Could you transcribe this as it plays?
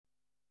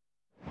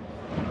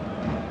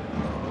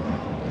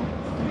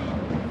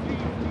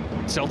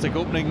Celtic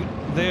opening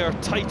their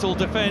title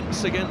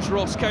defence against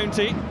Ross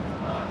County.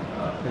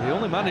 They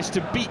only managed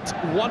to beat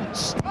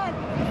once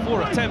in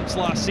 4 attempts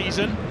last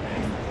season.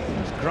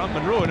 There's Grant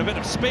Monroe in a bit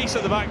of space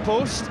at the back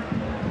post.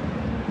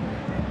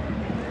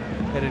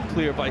 Headed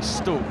clear by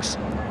Stokes.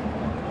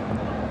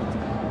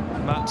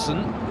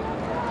 Maatsen.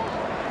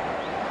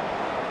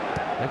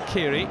 Now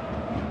Carey.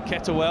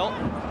 Kettlewell.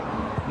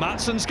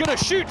 Maatsen's going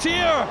to shoot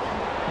here!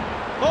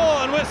 Oh,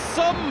 and with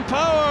some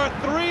power,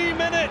 3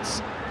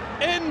 minutes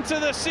into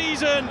the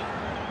season,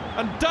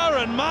 and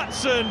Darren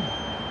Maatsen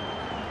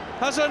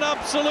has an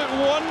absolute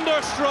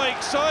wonder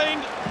strike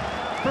signed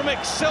from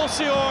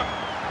Excelsior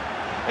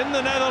in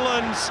the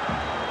Netherlands.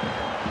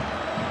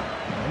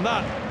 And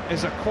that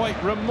is a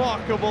quite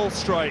remarkable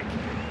strike.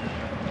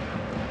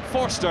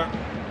 Forster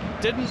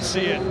didn't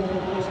see it.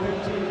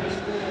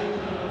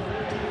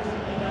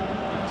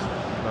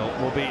 Well,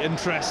 it will be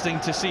interesting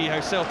to see how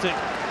Celtic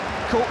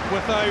cope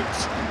without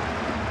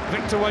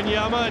Victor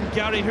Wanyama and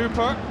Gary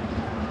Hooper.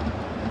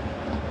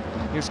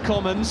 Here's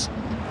Commons.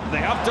 They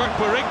have Dirk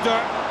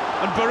Barigder,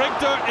 and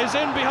Barigder is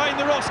in behind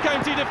the Ross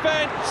County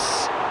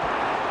defence.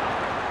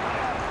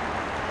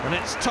 And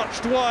it's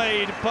touched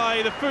wide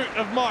by the foot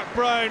of Mark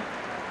Brown.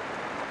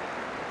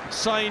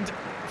 Signed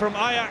from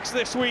Ajax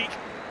this week,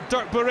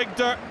 Dirk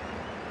Barigder,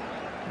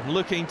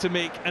 looking to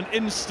make an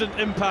instant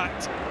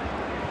impact.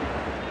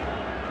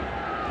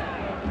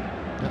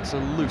 That's a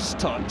loose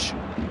touch.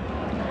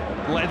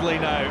 Ledley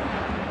now,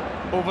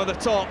 over the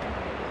top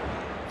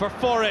for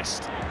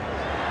Forrest.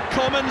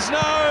 Commons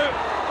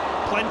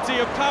now, plenty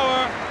of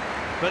power,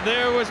 but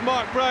there was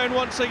Mark Brown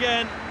once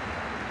again,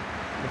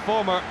 the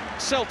former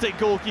Celtic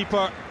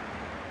goalkeeper.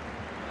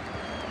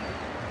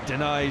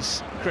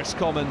 Denies Chris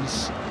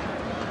Commons.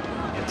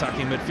 The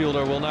attacking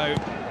midfielder will now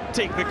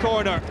take the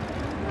corner.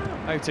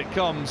 Out it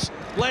comes.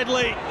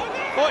 Ledley.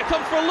 Oh, it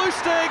comes for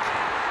Lustig.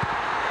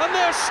 And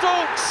there's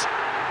Stokes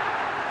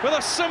with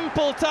a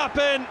simple tap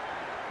in.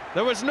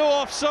 There was no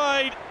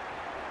offside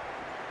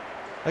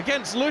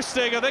against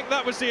Lustig. I think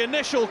that was the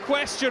initial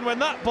question when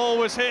that ball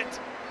was hit.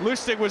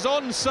 Lustig was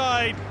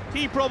onside.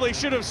 He probably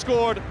should have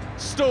scored.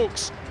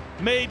 Stokes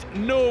made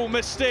no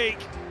mistake.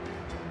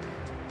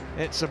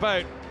 It's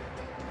about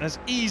as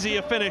easy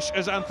a finish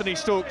as Anthony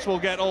Stokes will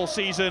get all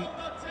season.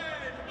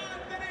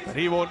 But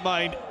he won't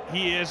mind.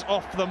 He is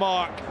off the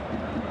mark.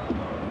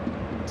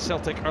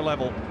 Celtic are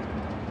level.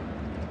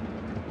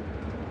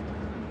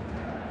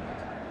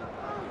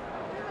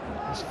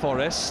 There's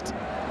Forrest.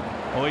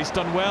 Oh, he's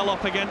done well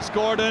up against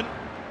Gordon.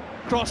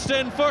 Crossed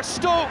in for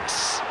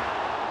Stokes.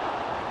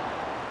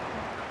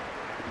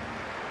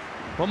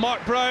 Well,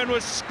 Mark Brown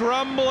was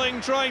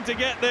scrambling, trying to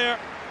get there.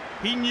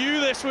 He knew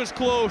this was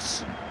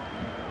close.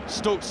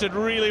 Stokes did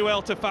really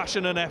well to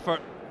fashion an effort.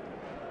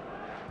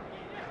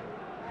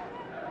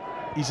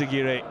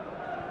 Izagirre.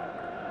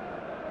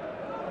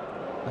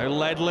 Now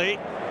Ledley.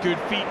 Good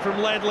feet from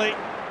Ledley.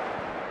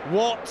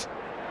 Watt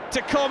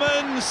to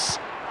Commons.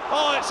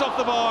 Oh, it's off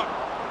the bar.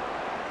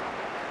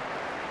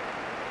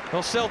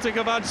 Well, Celtic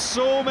have had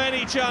so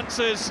many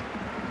chances,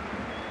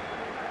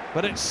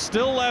 but it's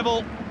still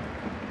level.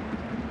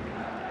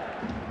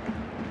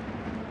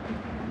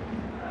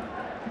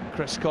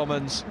 Chris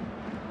Commons.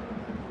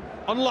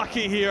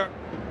 Unlucky here.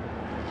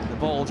 The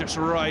ball just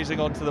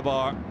rising onto the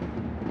bar.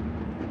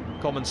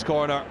 Commons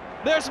corner.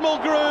 There's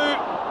Mulgrew,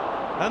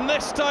 and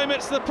this time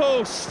it's the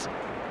post.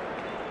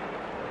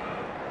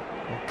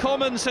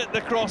 Commons hit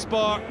the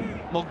crossbar.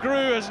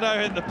 Mulgrew has now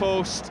hit the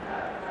post.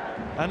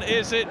 And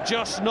is it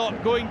just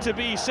not going to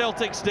be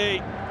Celtic's day?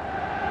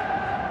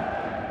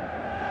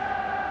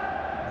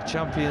 The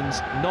champions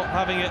not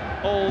having it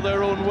all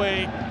their own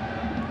way.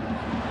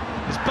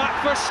 It's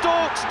back for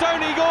Stokes.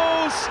 Down he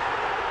goes.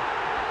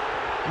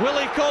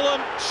 Willie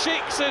Collum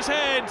shakes his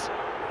head.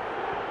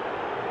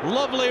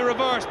 Lovely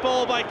reverse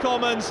ball by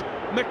Commons.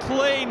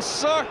 McLean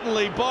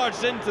certainly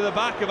barged into the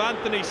back of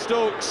Anthony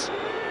Stokes.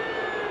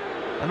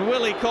 And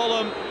Willie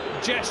Collum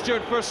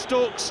gestured for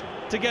Stokes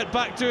to get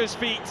back to his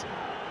feet.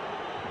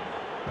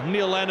 And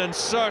Neil Lennon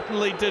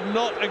certainly did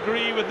not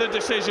agree with the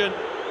decision.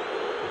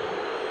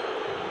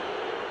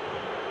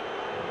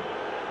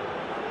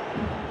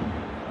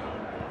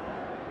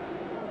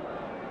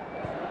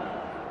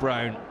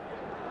 Brown.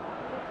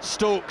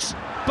 Stokes,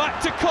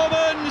 back to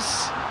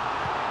Commons!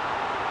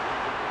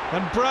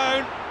 And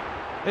Brown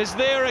is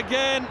there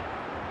again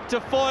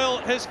to foil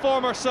his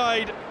former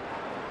side.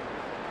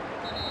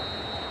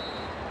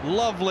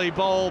 Lovely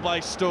ball by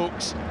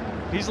Stokes.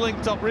 He's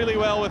linked up really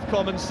well with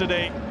Commons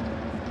today.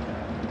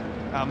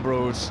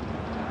 Ambrose.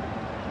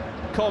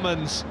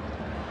 Commons.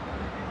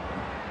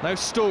 Now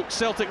Stokes.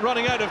 Celtic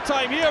running out of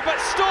time here, but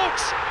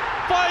Stokes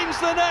finds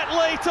the net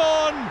late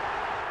on.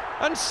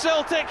 And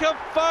Celtic have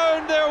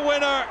found their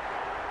winner.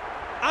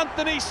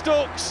 Anthony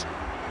Stokes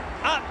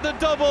at the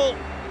double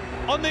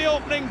on the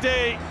opening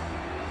day.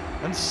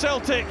 And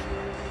Celtic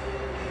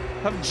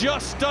have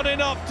just done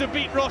enough to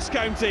beat Ross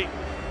County.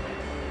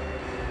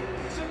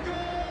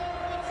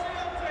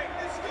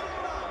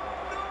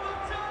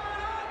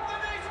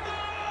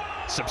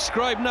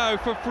 Subscribe now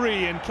for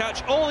free and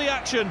catch all the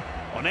action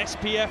on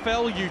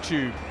SPFL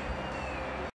YouTube.